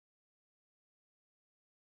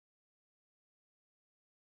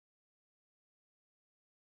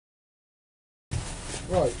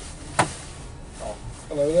Right. Oh,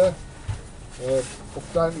 hello there.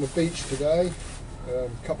 Off down to the beach today.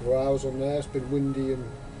 Couple of hours on there. It's been windy and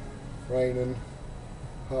raining,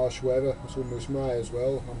 harsh weather. It's almost May as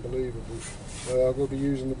well. Unbelievable. I'm going to be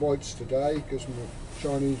using the whites today because my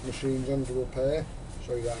Chinese machine's under repair. I'll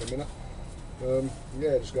show you that in a minute.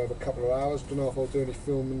 Yeah, just go have a couple of hours. Don't know if I'll do any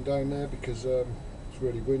filming down there because it's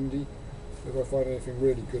really windy. If I find anything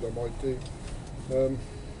really good, I might do.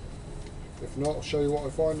 If not, I'll show you what I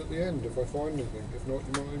find at the end, if I find anything. If not,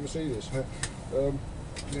 you might not even see this.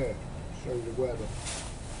 Yeah, show you the weather.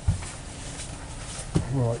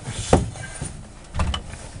 Right.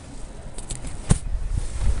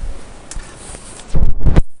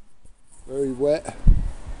 Very wet,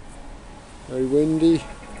 very windy,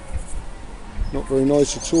 not very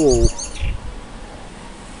nice at all.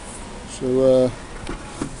 So,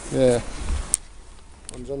 yeah,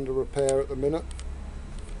 one's under repair at the minute.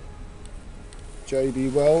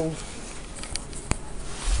 JB Weld.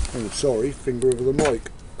 Oh, sorry, finger over the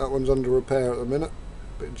mic. That one's under repair at the minute.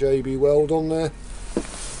 Bit of JB Weld on there.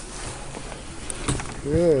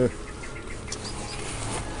 Yeah.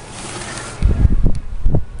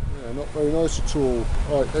 Yeah, not very nice at all.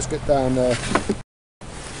 Right, let's get down there.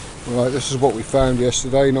 Right, this is what we found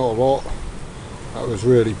yesterday. Not a lot. That was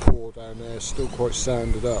really poor down there. Still quite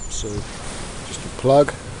sanded up. So just a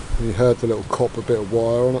plug. And you heard the little copper bit of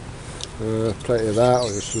wire on it. Plenty of that. I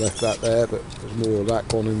just left that there, but there's more of that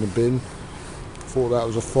gone in the bin. Thought that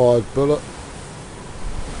was a fired bullet.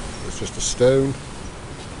 It's just a stone.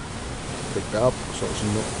 Picked up, so it's a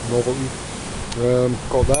novelty.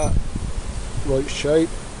 Got that. Right shape,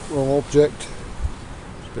 wrong object.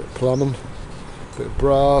 Just a bit of plumbing, a bit of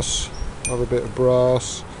brass, another bit of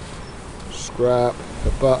brass, scrap,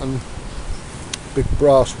 a button, big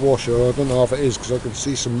brass washer. I don't know if it is because I can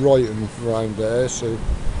see some writing around there, so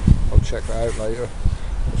I'll check that out later.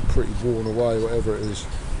 It's pretty worn away, whatever it is.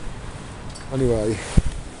 Anyway,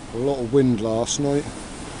 a lot of wind last night.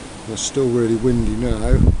 And it's still really windy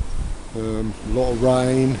now. A lot of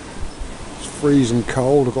rain. It's freezing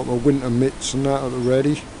cold. I've got my winter mitts and that at the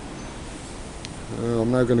ready.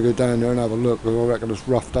 I'm now going to go down there and have a look, because I reckon it's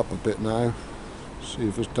roughed up a bit now. See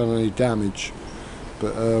if it's done any damage.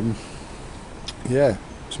 But yeah,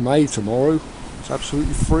 it's May tomorrow. It's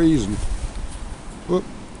absolutely freezing. Whoop.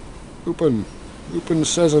 Open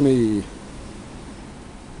sesame.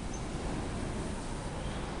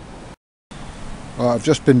 I've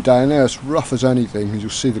just been down there. It's rough as anything, as you'll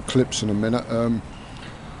see the clips in a minute.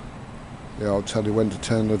 Yeah, I'll tell you when to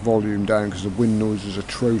turn the volume down because the wind noise is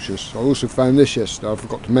atrocious. I also found this yesterday. I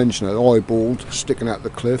forgot to mention it. Eyeballed, sticking out the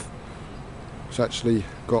cliff. It's actually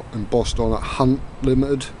got embossed on it, Hunt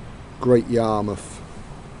Limited, Great Yarmouth.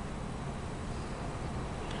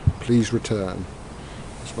 Please return.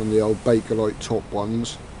 It's one of the old Bakelite top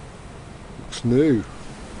ones. Looks new.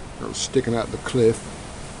 It was sticking out the cliff.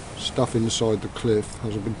 Stuff inside the cliff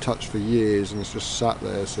hasn't been touched for years and it's just sat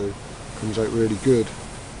there, so it comes out really good.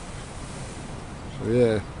 So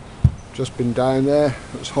yeah, just been down there.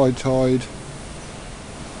 It was high tide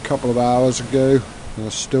a couple of hours ago and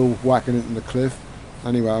I'm still whacking it in the cliff.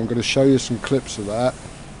 Anyway, I'm going to show you some clips of that.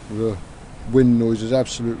 The wind noise is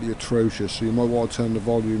absolutely atrocious, so you might want to turn the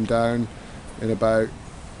volume down in about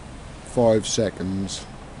 5 seconds.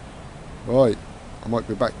 Right, I might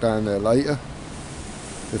be back down there later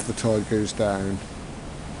if the tide goes down.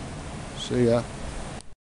 See ya.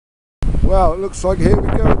 Well, it looks like here we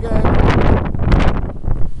go again.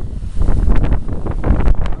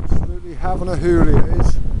 Absolutely having a hoolie it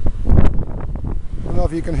is. I don't know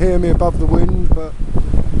if you can hear me above the wind, but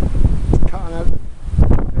it's cutting out the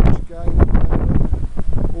edge again.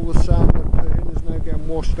 All the sand I've put in is now getting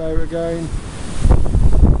washed out again.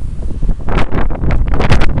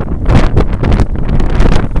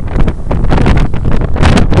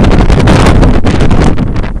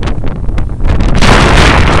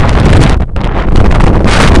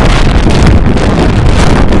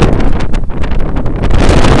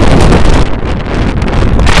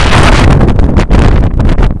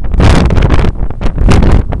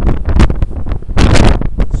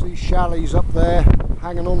 Shallies up there,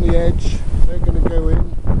 hanging on the edge. They're going to go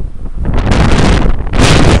in.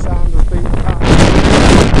 The sand has been cut.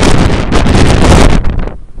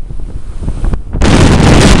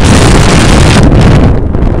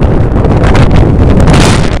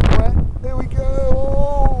 There we go.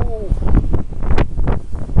 Oh.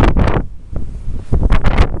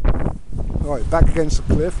 Right, back against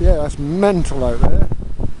the cliff. Yeah, that's mental out there.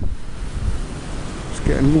 It's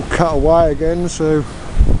getting all cut away again, so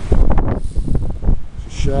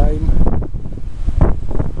shame.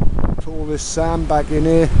 Put all this sand back in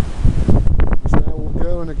here. It's now all go.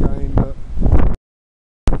 and again, but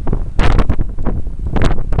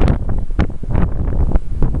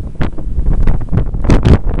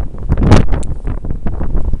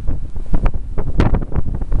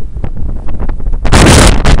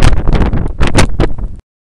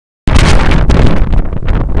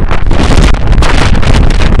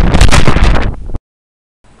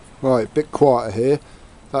right, a bit quieter here.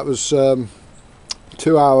 That was 2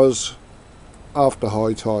 hours after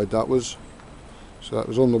high tide, that was. So that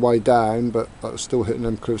was on the way down, but that was still hitting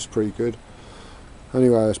them cliffs pretty good.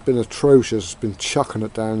 Anyway, it's been atrocious. It's been chucking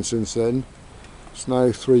it down since then. It's now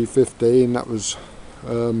 3:15. That was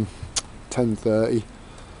 10:30.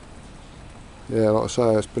 Yeah, like I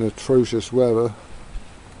say, it's been atrocious weather.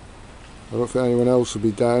 I don't think anyone else will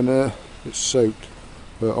be down there. It's soaked.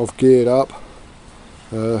 But I've geared up.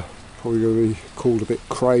 Probably going to be called a bit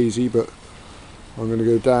crazy, but I'm going to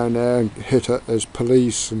go down there and hit it. There's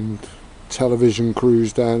police and television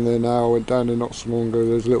crews down there now. I went down there not so long ago.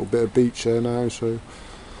 There's a little bit of beach there now, so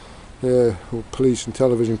yeah, well, police and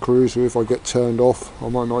television crews. So if I get turned off, I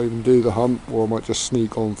might not even do the hump, or I might just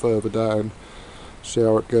sneak on further down, see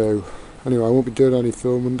how it go. Anyway, I won't be doing any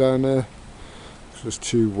filming down there because it's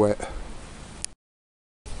too wet.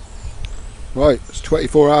 Right, it's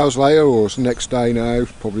 24 hours later, or it's the next day now.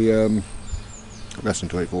 Probably less than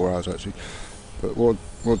 24 hours actually. But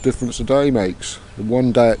what difference a day makes. In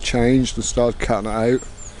one day it changed and started cutting it out.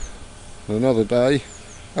 And another day,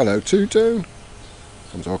 hello Two-Tone.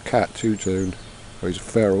 Comes our cat Two-Tone. Oh, he's a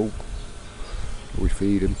feral. We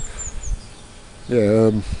feed him.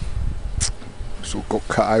 Yeah, sort of got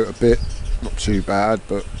cut out a bit. Not too bad,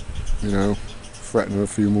 but you know, threatening a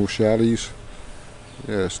few more shallies.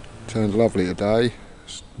 Yeah, it's turned lovely today.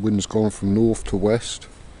 Wind's gone from north to west.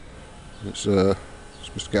 It's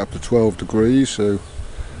supposed to get up to 12 degrees, so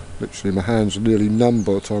literally my hands were nearly numb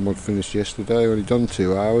by the time I'd finished yesterday. Only done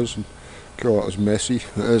 2 hours, and God, it was messy.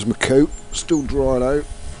 There's my coat, still drying out,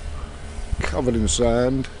 covered in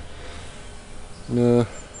sand. And,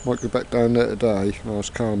 might go back down there today. Nice,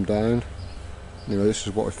 calm down. Anyway, this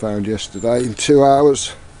is what I found yesterday in 2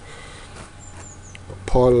 hours. Got a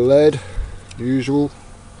pile of lead, usual.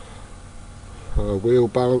 Wheel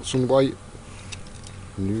balance and weight,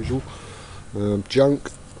 unusual. Junk,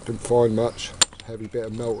 didn't find much. Heavy bit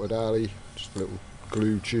of melted alley, just a little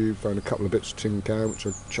glue tube. Found a couple of bits of tin can which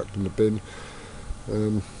I chucked in the bin.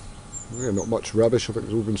 Yeah, not much rubbish. I think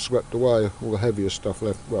it's all been swept away. All the heavier stuff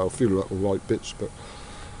left. Well, a few little light bits, but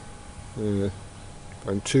yeah.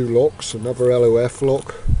 Found 2 locks, another LOF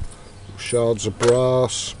lock, shards of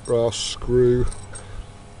brass screw,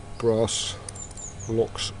 brass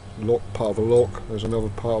locks. Part of a lock, there's another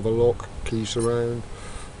part of a lock, key surround,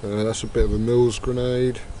 that's a bit of a Mills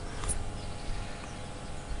grenade.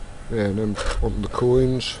 Yeah, and then on the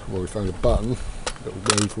coins, well, we found a button,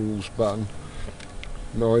 little overalls button,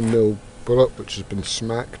 9mm bullet which has been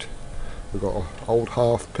smacked. We've got an old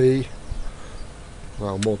half P,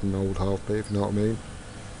 well, modern old half P if you know what I mean.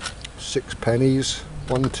 6 pennies,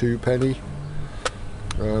 1 2-penny,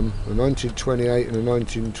 a 1928 and a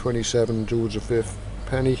 1927 George V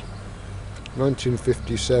penny,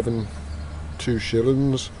 1957 2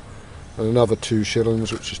 shillings, and another 2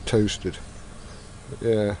 shillings which is toasted. But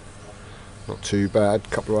yeah, not too bad.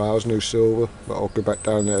 Couple of hours, no silver, but I'll go back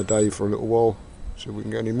down there today for a little while, see if we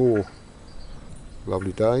can get any more.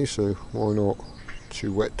 Lovely day, so why not?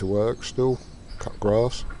 Too wet to work still, cut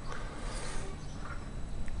grass.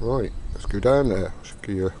 Right, let's go down there. I'll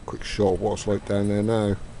give you a quick shot of what it's like down there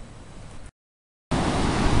now.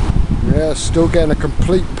 Yeah, still getting a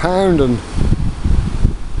complete pounding.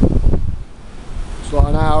 It's like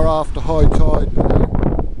an hour after high tide now.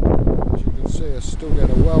 As you can see, it's still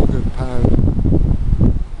getting a well good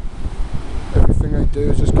pounding. Everything they do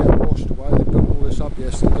is just get washed away. They built all this up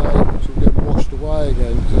yesterday, so we're getting washed away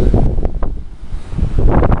again too.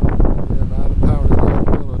 Yeah man, apparently the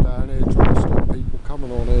old down here trying to stop people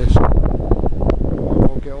coming on here, so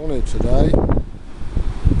I'll get on it today.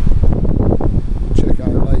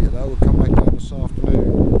 We'll come back down this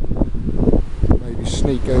afternoon, maybe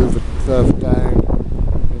sneak over further down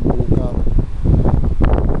and walk up.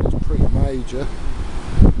 It's pretty major.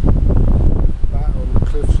 Back on the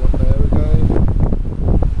cliffs up there again.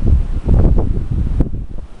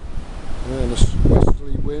 Yeah, and this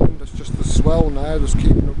westerly wind, it's just the swell now that's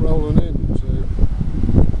keeping it rolling in. So,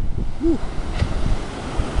 whew.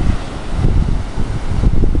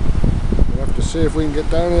 We'll have to see if we can get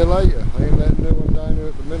down here later. I ain't letting no one down here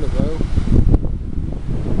at the minute though.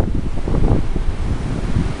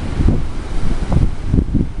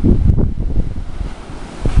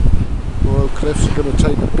 Royal Cliffs are going to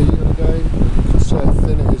take a beating again. You can see how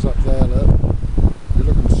thin it is up there, look. If you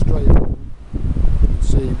look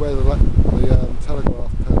where the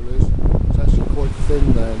telegraph pole is. It's actually quite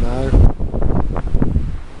thin there now.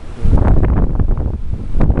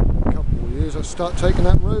 A couple more years I'll start taking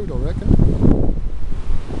that road, I reckon.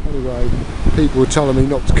 Anyway, people were telling me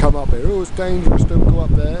not to come up here. Oh, it's dangerous, don't go up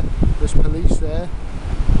there. There's police there.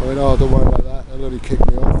 I went, oh, don't worry about that, they'll only kick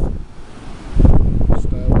me off.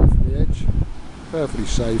 Stay away from the edge. Perfectly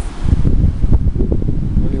safe.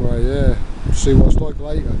 Anyway, yeah, we'll see what it's like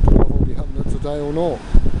later. Do I will be hunting it today or not?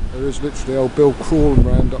 There is literally old Bill crawling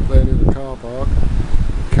around up there near the car park.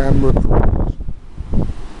 Camera crawlers.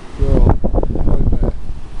 Well, nightmare.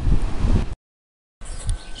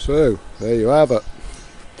 So, there you have it.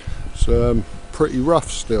 It's pretty rough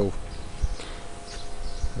still.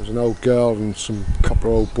 There's an old girl and some couple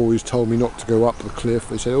of old boys told me not to go up the cliff.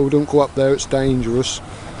 They said, oh, don't go up there, it's dangerous.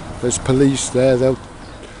 There's police there, they'll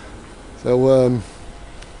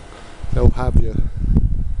have you.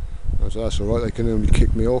 I said, that's alright, they can only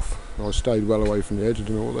kick me off. I stayed well away from the edge, I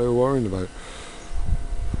didn't know what they were worrying about.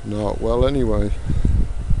 Not well anyway.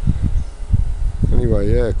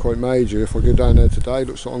 Anyway, yeah, quite major. If I go down there today,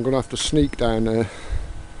 looks like I'm going to have to sneak down there.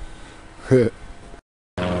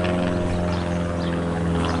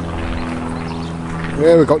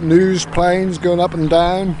 Yeah, we've got news planes going up and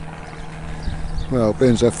down. Well,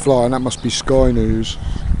 being they're flying, that must be Sky News.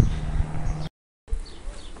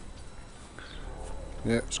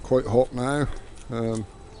 Yeah, it's quite hot now.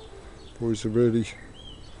 Boys are really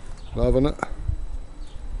loving it.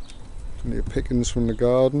 Plenty of pickings from the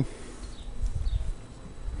garden.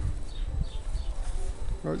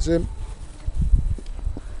 Right, Zim.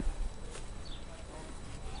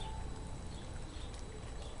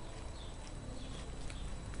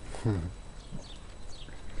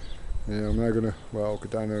 Yeah, I'm now gonna, well, I'll go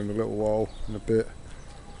down there in a little while, in a bit.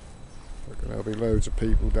 I reckon there'll be loads of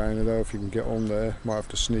people down there though, if you can get on there. Might have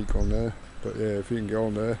to sneak on there, but yeah, if you can get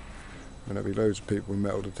on there, then there'll be loads of people with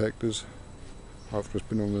metal detectors. After it's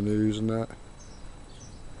been on the news and that.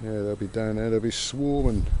 Yeah, they'll be down there, they'll be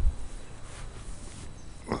swarming.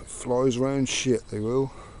 Like flies around shit, they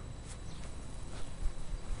will.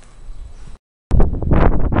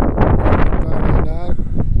 Down here now,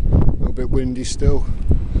 a little bit windy still.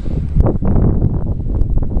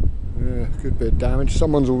 Yeah, good bit of damage.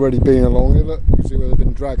 Someone's already been along here, look. You can see where they've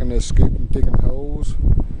been dragging their scoop and digging holes.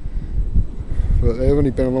 But they've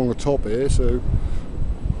only been along the top here, so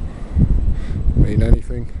doesn't mean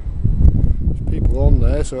anything. There's people on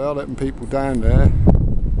there, so they're letting people down there.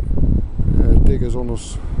 Diggers on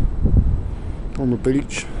us on the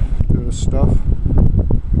beach doing the stuff.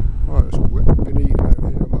 Right, it's all been eaten out here. I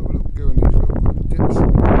might have a little go in these little dips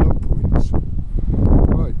and low points.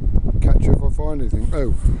 Right, catch you if I find anything.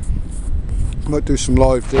 Oh, might do some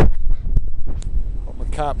live dip. Got my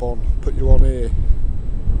cap on, put you on here.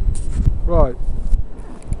 Right,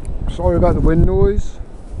 sorry about the wind noise.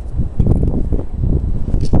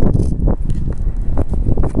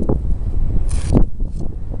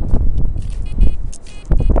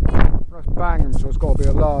 That's banging, so it's got to be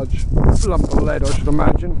a large lump of lead, I should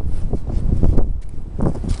imagine.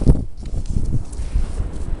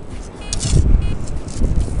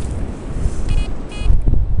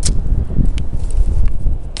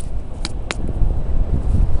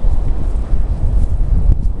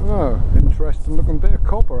 Interesting looking bit of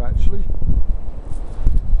copper actually.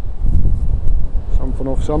 Something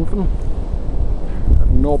off something. Had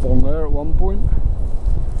a knob on there at one point.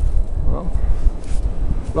 Well,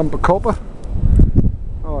 lump of copper.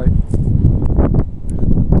 Alright.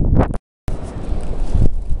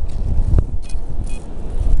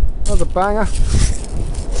 Another banger.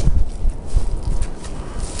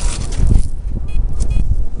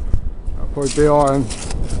 That'll probably be iron.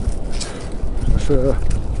 It's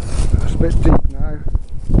a bit deep now.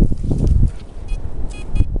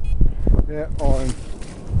 Yeah, iron.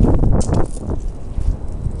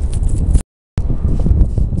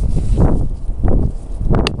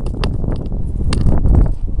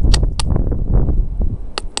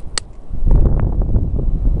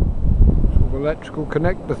 Sort of electrical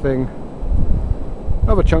connector thing.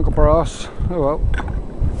 Another chunk of brass. Oh well.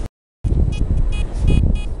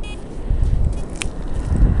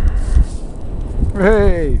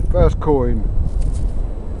 Hey, first coin.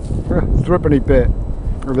 Threepenny bit.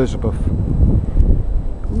 Elizabeth.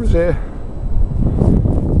 Who was here?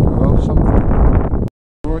 Well, something.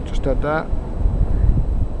 Alright, just had that.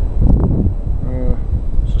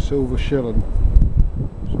 It's a silver shilling.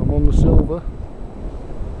 So I'm on the silver.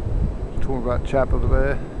 Just talking about a chap over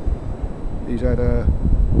there. He's had a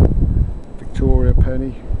Victoria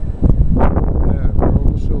penny. Yeah, we're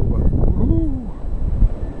on the silver. Woohoo!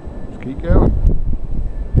 Let's keep going.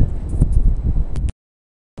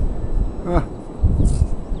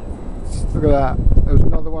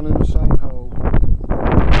 same hole.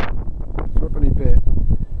 Threepenny bit.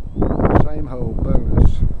 Same hole,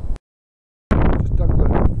 bonus. Just dug the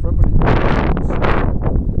threepenny bit inside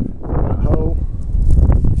that hole.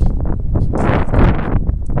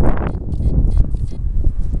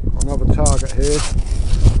 Got another target here.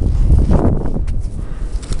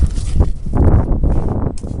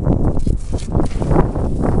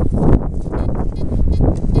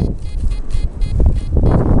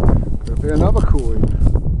 Could be another coin.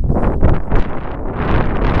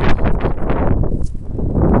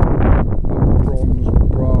 Bronze or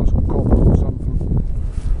brass or copper or something.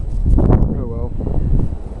 Oh well.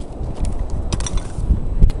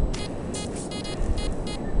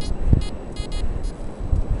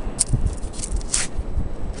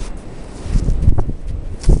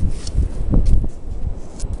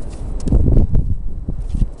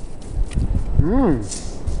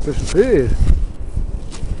 Disappeared.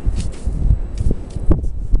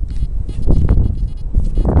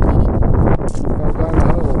 Fell down the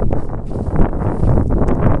hole.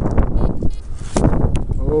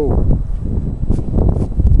 Oh.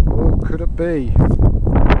 Oh, could it be?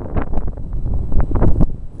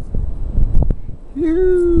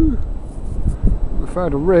 Yoo! We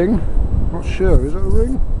found a ring. Not sure, is it a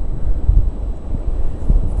ring?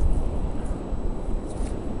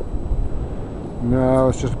 No,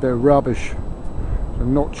 it's just a bit of rubbish. There's a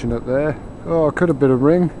notch in it there. Oh, it could have been a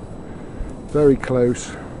ring. Very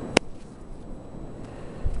close.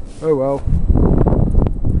 Oh well.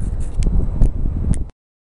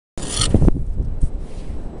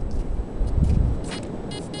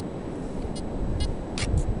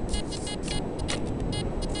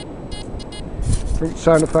 Doesn't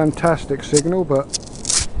sound a fantastic signal, but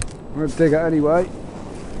I'm going to dig it anyway.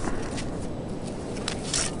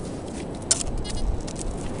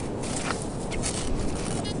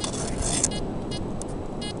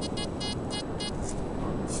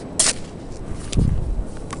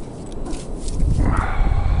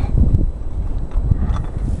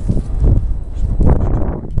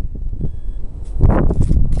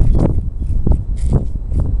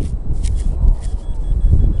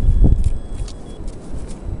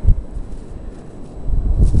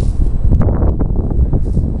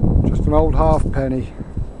 An old halfpenny.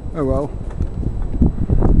 Oh well.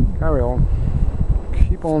 Carry on.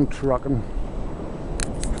 Keep on trucking.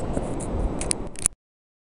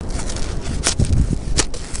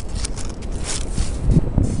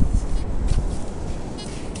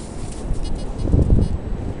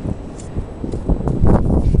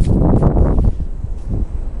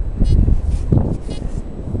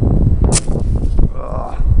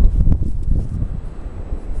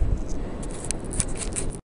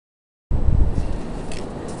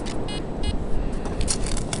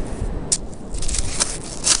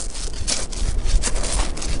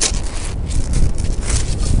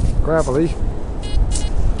 Gravelly.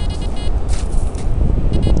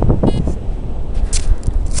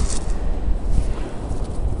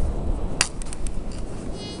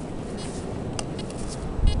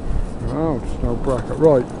 Oh, just no bracket.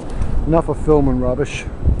 Right, enough of filming rubbish.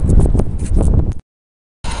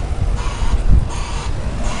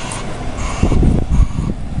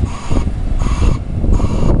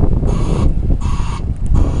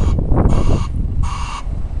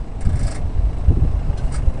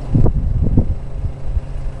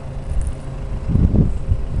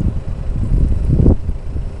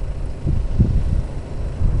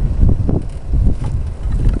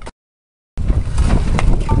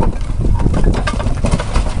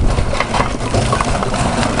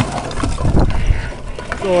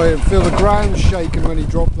 Oh, I feel the ground shaking when he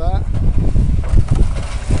dropped that.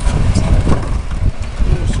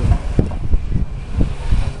 Awesome.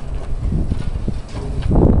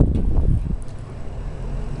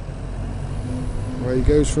 There he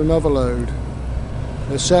goes for another load.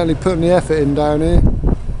 They're certainly putting the effort in down here.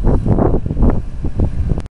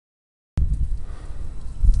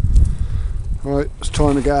 Right, it's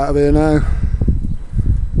time to get out of here now.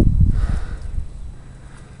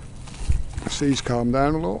 Sea's calmed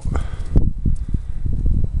down a lot.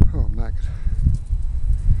 Oh, I'm knackered.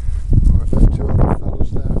 Right, there's two other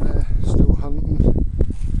fellas down there still hunting.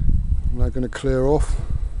 I'm now going to clear off.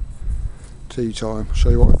 Tea time. I'll show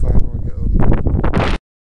you what I found when I get home.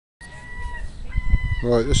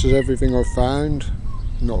 Right, this is everything I've found.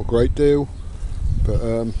 Not a great deal, but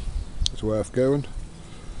it's worth going.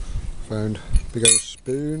 Found a big old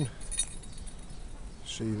spoon.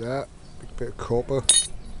 See that? Big bit of copper.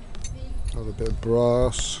 Another bit of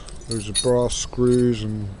brass. Those are brass screws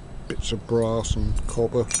and bits of brass and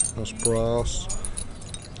copper. That's brass.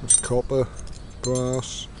 That's copper,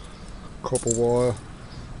 brass, copper wire,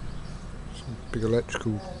 big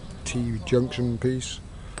electrical T-junction piece,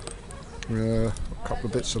 a couple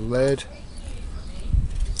of bits of lead,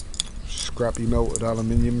 scrappy melted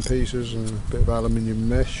aluminium pieces and a bit of aluminium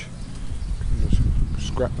mesh,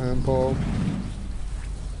 scrap man pile.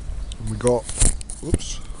 And we got,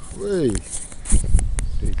 whoops, whee,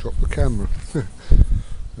 he dropped the camera.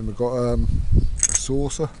 And we got a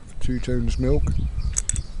saucer for 2 tones milk.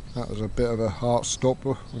 That was a bit of a heart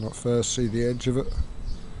stopper when I first see the edge of it,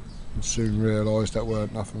 and soon realised that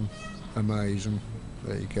weren't nothing amazing.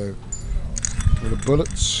 There you go. With the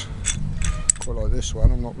bullets, quite like this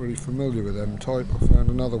one. I'm not really familiar with them type. I found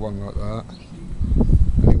another one like that.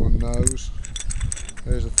 Anyone knows?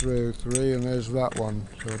 There's a 303 and there's that one.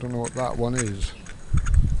 So I don't know what that one is.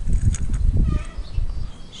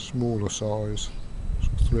 Smaller size.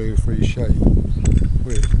 303 shape.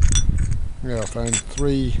 Weird. Yeah, I found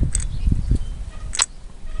 3.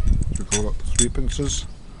 What do we call it? 3 pincers.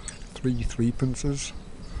 3 3-pincers.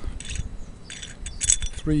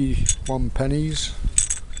 3 1-pennies.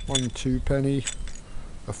 1 2-penny.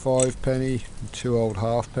 A 5-penny. And 2 old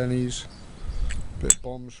half-pennies. Bit of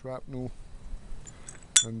bomb shrapnel.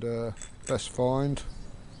 And best find.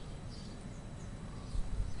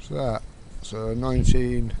 What's that? So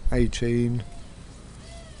 1918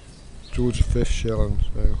 George V shilling.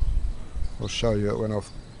 So I'll show you it when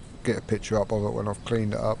I've get a picture up of it when I've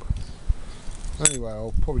cleaned it up. Anyway,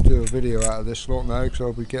 I'll probably do a video out of this lot now because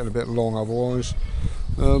I'll be getting a bit long otherwise.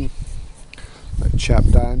 That chap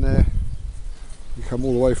down there, he come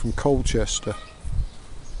all the way from Colchester.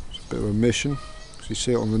 It's a bit of a mission. You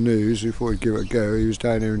see it on the news, we thought he'd give it a go. He was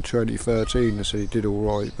down here in 2013, they said he did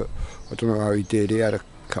alright, but I don't know how he did. He had a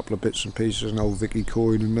couple of bits and pieces, an old Vicky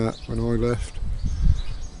coin and that when I left.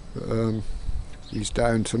 But, he's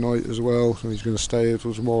down tonight as well, so he's going to stay here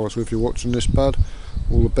till tomorrow. So if you're watching this, bud,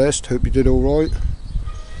 all the best, hope you did alright,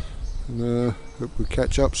 and hope we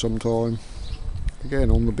catch up sometime, again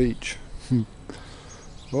on the beach.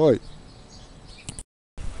 Right.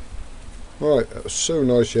 Right, it was so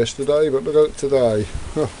nice yesterday, but look at it today.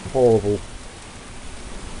 Horrible.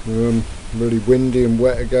 Really windy and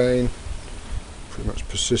wet again. Pretty much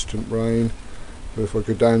persistent rain. But if I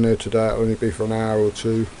go down there today, it'll only be for an hour or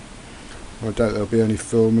 2. I doubt there'll be any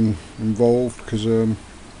filming involved because it's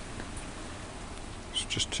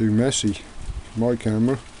just too messy for my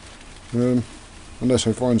camera. Unless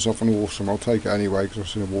I find something awesome, I'll take it anyway because I've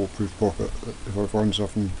seen a waterproof pocket. If I find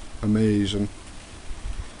something amazing,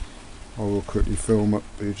 I will quickly film it,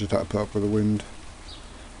 but you just have to put up with the wind.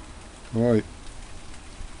 Right,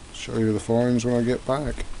 show you the finds when I get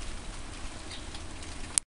back.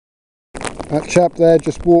 That chap there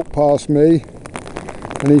just walked past me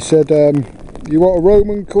and he said, you got a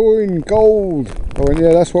Roman coin, gold. I went,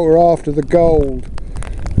 yeah, that's what we're after, the gold.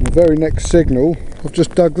 And the very next signal, I've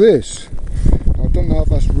just dug this. I don't know if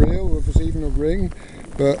that's real or if it's even a ring,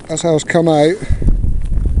 but that's how it's come out.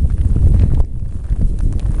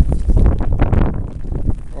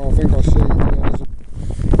 I think I see,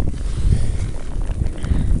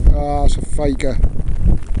 yeah, it's a faker.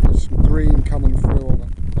 There's some green coming through on it.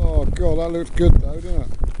 Oh god, that looks good though, doesn't it?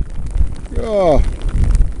 Oh,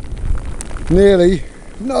 nearly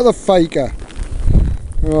another faker.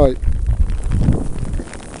 Right.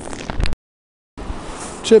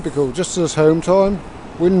 Typical, just as home time,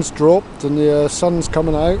 wind's dropped and the sun's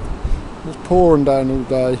coming out. It's pouring down all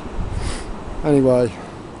day. Anyway,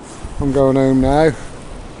 I'm going home now.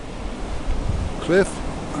 Cliff.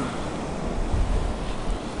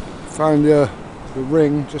 Found the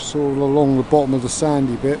ring just sort of along the bottom of the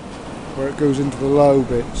sandy bit where it goes into the low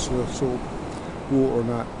bits, the sort of water and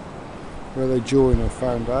that, where they join. I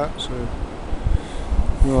found that. So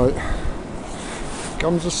right,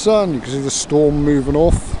 comes the sun. You can see the storm moving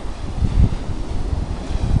off.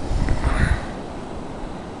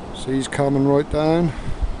 Sea's coming right down.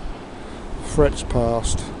 Fret's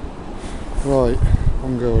past. Right,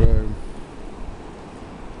 I'm going home.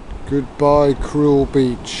 Goodbye, cruel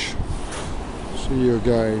beach. See you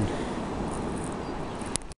again.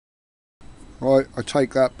 Right, I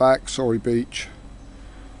take that back. Sorry, beach.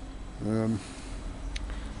 Yeah,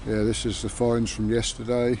 this is the finds from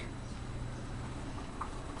yesterday.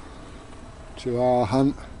 2 hour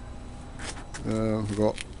hunt. We've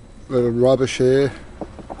got a little rubbish here.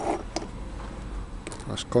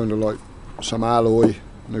 That's kind of like some alloy,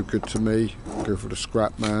 no good to me. Go for the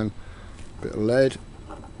scrap man. Bit of lead.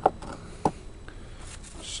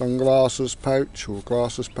 Sunglasses pouch or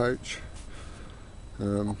glasses pouch.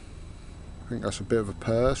 I think that's a bit of a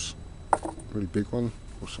purse, really big one,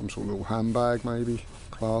 or some sort of little handbag maybe,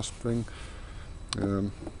 clasp thing.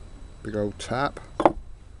 Big old tap,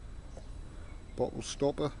 bottle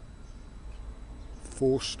stopper,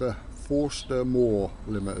 Forster Moor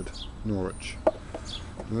Limited, Norwich.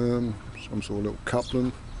 Some sort of little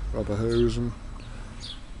coupling, rubber hosing,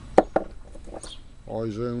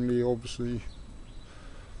 eyes only, obviously.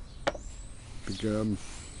 Big what's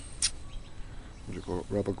it called?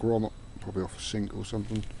 Rubber grommet, probably off a sink or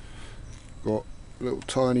something. Got a little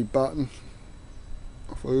tiny button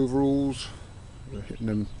off overalls, hitting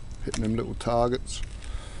them little targets.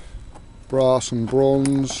 Brass and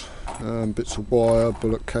bronze, bits of wire,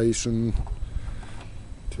 bullet casing,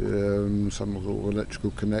 some sort of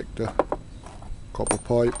electrical connector, copper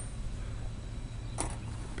pipe,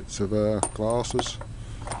 bits of glasses,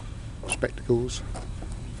 spectacles.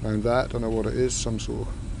 Found that, don't know what it is, some sort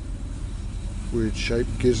of weird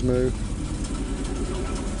shaped gizmo.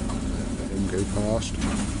 Let him go past.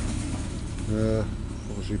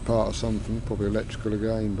 Obviously part of something, probably electrical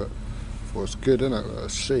again, but I thought it's good, isn't it? A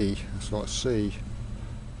C, it's like a C.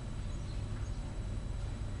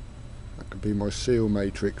 That could be my seal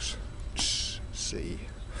matrix. C.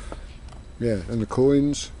 Yeah, and the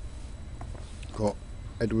coins. Got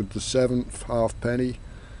Edward the 7th, halfpenny.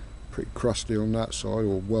 Pretty crusty on that side,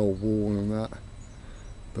 or well worn on that.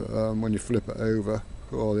 But when you flip it over,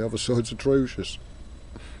 oh, the other side's atrocious.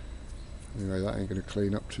 Anyway, that ain't going to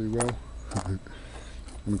clean up too well. And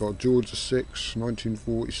we've got George VI,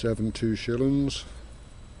 1947, 2 shillings.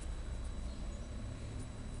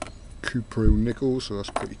 Cupro nickel, so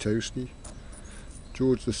that's pretty toasty.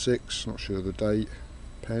 George VI, not sure of the date,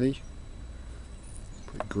 penny.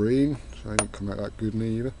 Pretty green, so they don't come out that good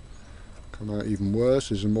neither. Come out even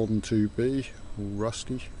worse is a modern 2B, all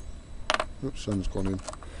rusty. Oops, sun's gone in.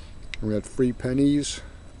 And we had 3 pennies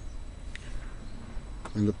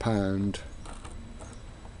and a pound.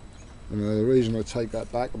 And the reason I take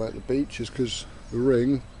that back about the beach is because the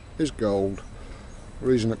ring is gold. The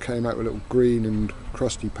reason it came out with little green and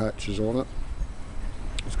crusty patches on it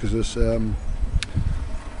is because this, well,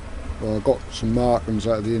 I got some markings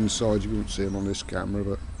out of the inside. You wouldn't see them on this camera,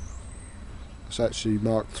 but it's actually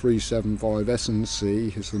marked 375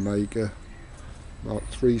 S&C is the maker.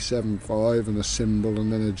 Marked 375 and a symbol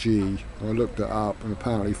and then a G. I looked it up and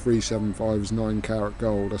apparently 375 is 9 carat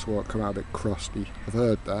gold. That's why it come out a bit crusty. I've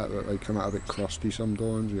heard that they come out a bit crusty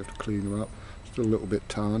sometimes. You have to clean them up. Still a little bit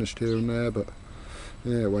tarnished here and there, but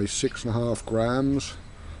yeah, it weighs 6.5 grams.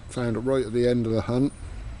 Found it right at the end of the hunt.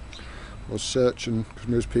 I was searching because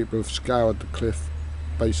most people have scoured the cliff,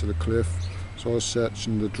 base of the cliff. So I was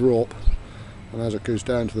searching the drop. And as it goes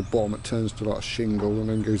down to the bottom, it turns to like a shingle and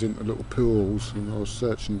then goes into little pools. And I was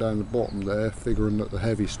searching down the bottom there, figuring that the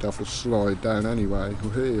heavy stuff will slide down anyway.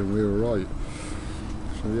 Well, here, and we were right.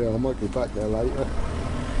 So yeah, I might go back there later.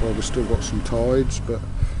 Well, we've still got some tides, but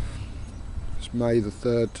it's May the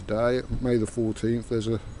 3rd today. May the 14th, there's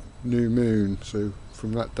a new moon. So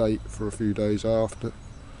from that date for a few days after,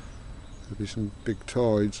 there'll be some big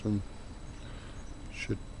tides and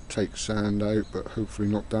should take sand out, but hopefully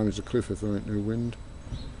not damage the cliff if there ain't no wind.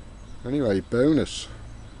 Anyway, bonus.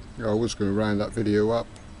 Yeah, I was going to round that video up.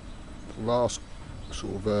 The last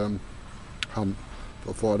sort of hunt,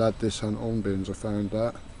 but I thought I'd add this hunt on bins. I found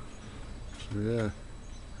that. So yeah.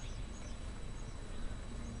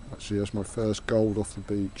 Actually, that's my first gold off the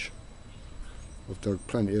beach. I've dug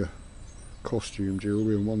plenty of costume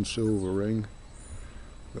jewellery and 1 silver ring.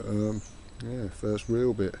 But yeah, first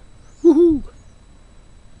real bit. Woohoo!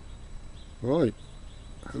 Right,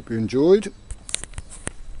 hope you enjoyed.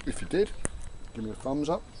 If you did, give me a thumbs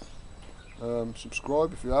up.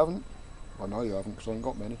 Subscribe if you haven't. I know you haven't because I haven't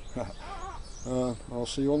got many. I'll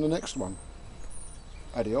see you on the next one.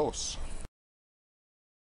 Adios.